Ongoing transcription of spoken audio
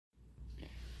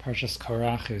Parshas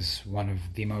Korach is one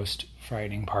of the most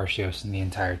frightening parshios in the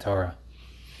entire Torah.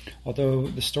 Although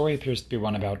the story appears to be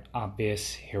one about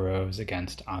obvious heroes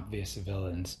against obvious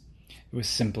villains, it was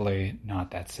simply not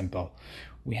that simple.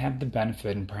 We have the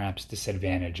benefit and perhaps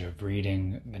disadvantage of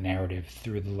reading the narrative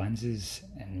through the lenses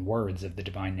and words of the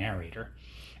divine narrator.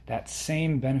 That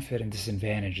same benefit and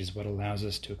disadvantage is what allows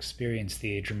us to experience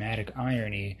the dramatic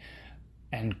irony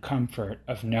and comfort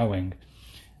of knowing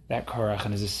that Korach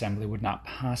and his assembly would not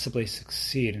possibly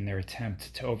succeed in their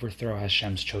attempt to overthrow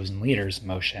Hashem's chosen leaders,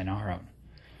 Moshe and Aaron.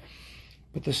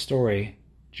 But the story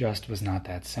just was not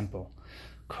that simple.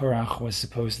 Korach was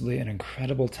supposedly an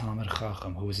incredible Talmid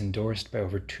Chacham who was endorsed by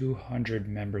over 200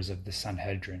 members of the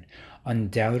Sanhedrin,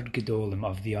 undoubted Gedolim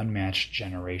of the unmatched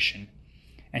generation.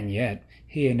 And yet,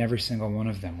 he and every single one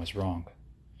of them was wrong.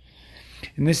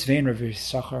 In this vein, Rav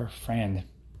Yisachar Frand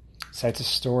cites a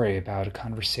story about a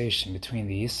conversation between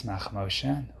the Yismach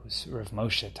Moshe, who's Rav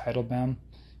Moshe Teitelbaum,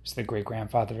 who's the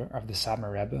great-grandfather of the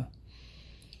Satmar Rebbe,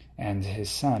 and his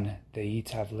son, the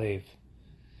Yitav Lev.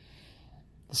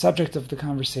 The subject of the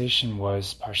conversation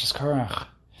was Parshas Korach.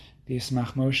 The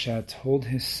Yismach Moshe told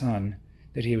his son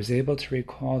that he was able to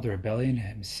recall the rebellion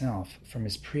himself from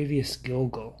his previous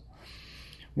Gilgal.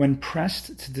 When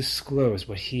pressed to disclose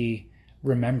what he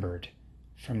remembered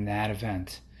from that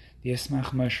event, the Yismach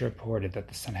Moshe reported that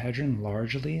the Sanhedrin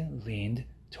largely leaned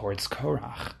towards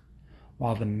Korach,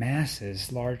 while the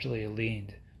masses largely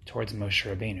leaned towards Moshe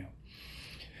Rabbeinu.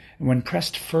 And when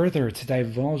pressed further to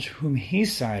divulge whom he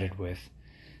sided with,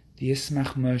 the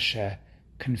Yismach Moshe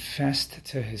confessed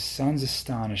to his son's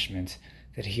astonishment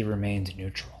that he remained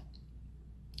neutral.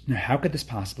 Now, how could this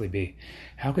possibly be?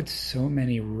 How could so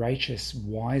many righteous,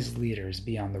 wise leaders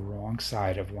be on the wrong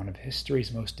side of one of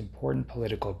history's most important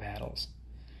political battles?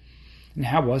 And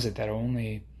how was it that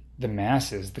only the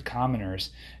masses, the commoners,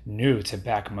 knew to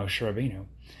back Moshe Rabbeinu?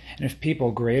 And if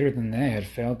people greater than they had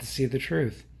failed to see the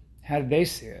truth, how did they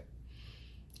see it?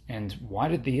 And why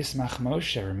did the Yismach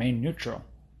Moshe remain neutral?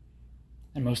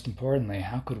 And most importantly,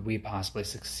 how could we possibly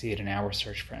succeed in our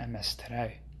search for Emes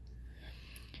today?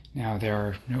 Now, there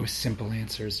are no simple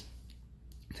answers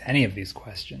to any of these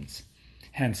questions.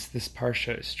 Hence, this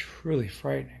parsha is truly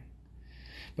frightening.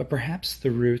 But perhaps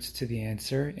the route to the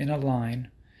answer, in a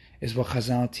line, is what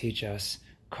Chazal teach us.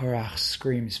 Korach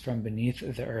screams from beneath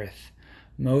the earth,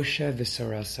 Moshe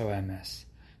v'soraso emes.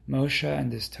 Moshe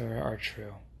and his Torah are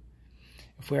true.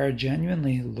 If we are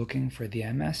genuinely looking for the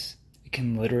Emes, it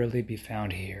can literally be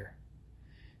found here.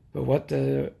 But what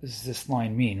does this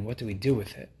line mean? What do we do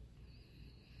with it?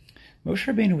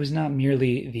 Moshe Rabbeinu was not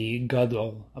merely the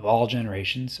Gadol of all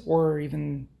generations, or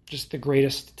even just the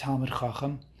greatest Talmid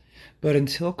Chacham, but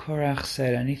until Korach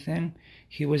said anything,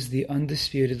 he was the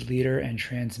undisputed leader and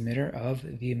transmitter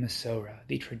of the Masorah,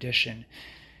 the tradition.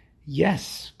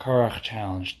 Yes, Korach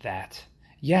challenged that.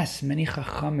 Yes, many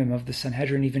Chachamim of the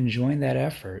Sanhedrin even joined that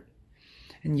effort.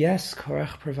 And yes,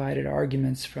 Korach provided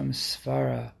arguments from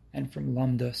Svara and from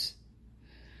Lamdos.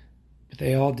 But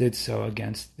they all did so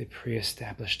against the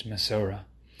pre-established Masorah.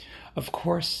 Of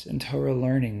course, in Torah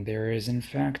learning, there is in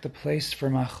fact a place for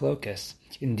machlokes,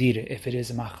 indeed, if it is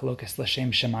a machlokes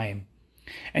l'shem shamayim.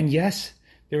 And yes,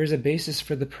 there is a basis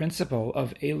for the principle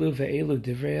of elu ve'elu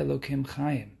divrei Elokim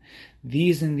chayim.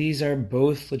 These and these are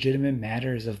both legitimate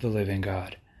matters of the living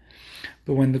God.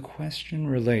 But when the question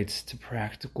relates to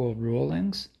practical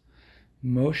rulings,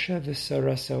 Moshe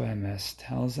v'soraso emes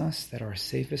tells us that our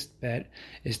safest bet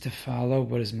is to follow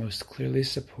what is most clearly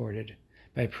supported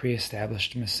by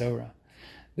pre-established Masorah.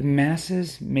 The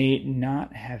masses may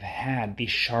not have had the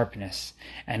sharpness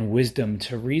and wisdom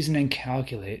to reason and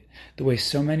calculate the way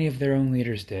so many of their own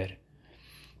leaders did,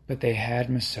 but they had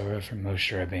Masorah from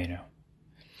Moshe Rabbeinu.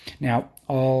 Now,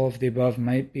 all of the above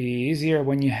might be easier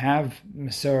when you have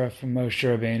Masorah from Moshe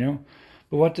Rabbeinu,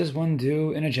 but what does one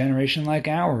do in a generation like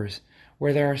ours,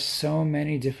 where there are so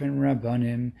many different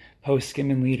Rabbanim,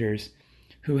 poskim, and leaders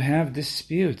who have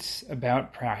disputes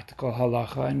about practical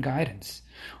halacha and guidance?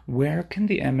 Where can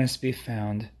the Emes be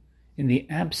found in the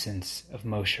absence of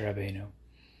Moshe Rabbeinu?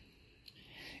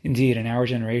 Indeed, in our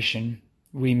generation,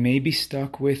 we may be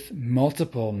stuck with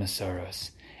multiple Masoros,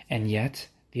 and yet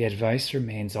the advice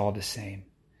remains all the same.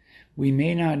 We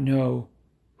may not know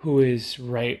who is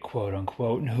right,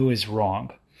 quote-unquote, and who is wrong,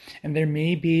 and there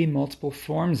may be multiple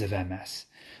forms of Emes,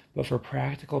 but for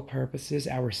practical purposes,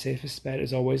 our safest bet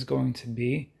is always going to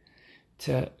be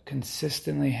to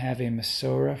consistently have a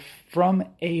Masorah from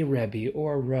a Rebbe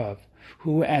or Rav,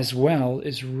 who as well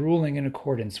is ruling in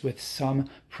accordance with some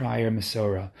prior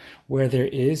Masorah. Where there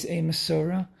is a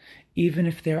Masorah, even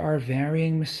if there are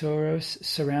varying Masoros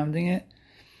surrounding it,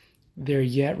 there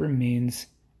yet remains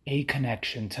a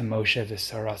connection to Moshe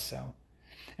V'Saraso,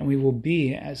 and we will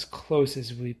be as close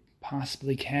as we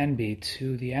possibly can be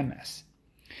to the Emes.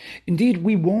 Indeed,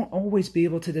 we won't always be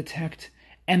able to detect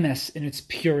Emes in its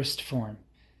purest form.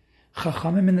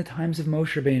 Chachamim in the times of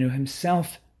Moshe Rabbeinu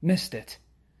himself missed it.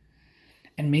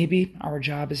 And maybe our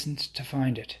job isn't to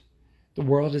find it. The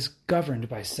world is governed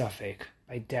by safek,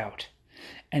 by doubt.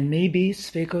 And maybe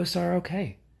sfekos are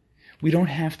okay. We don't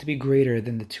have to be greater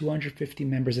than the 250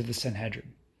 members of the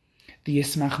Sanhedrin. The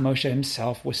Yismach Moshe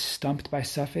himself was stumped by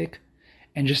safek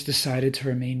and just decided to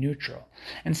remain neutral.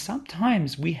 And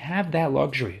sometimes we have that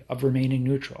luxury of remaining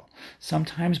neutral.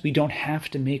 Sometimes we don't have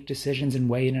to make decisions and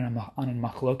weigh in on a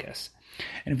machlokas.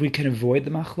 And if we can avoid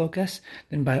the machlokas,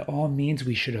 then by all means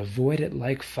we should avoid it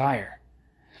like fire.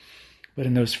 But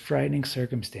in those frightening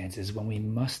circumstances, when we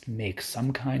must make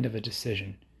some kind of a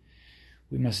decision,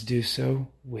 we must do so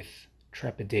with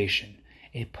trepidation.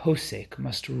 A posek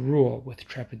must rule with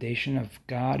trepidation of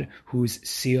God, whose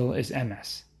seal is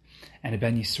Emes. And a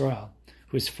Ben Yisrael,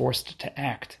 who is forced to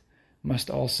act, must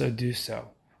also do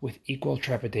so with equal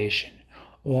trepidation,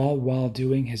 all while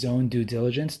doing his own due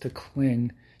diligence to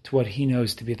cling to what he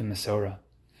knows to be the Masorah.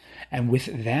 And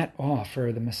with that awe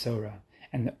for the Masorah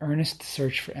and the earnest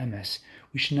search for Emes,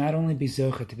 we should not only be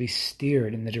zocha to be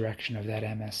steered in the direction of that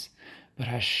Emes, but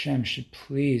Hashem should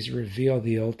please reveal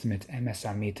the ultimate Emes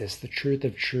Amitis, the truth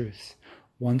of truths,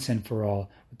 once and for all,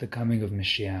 with the coming of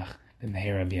Mashiach,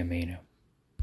 b'meira b'yameinu.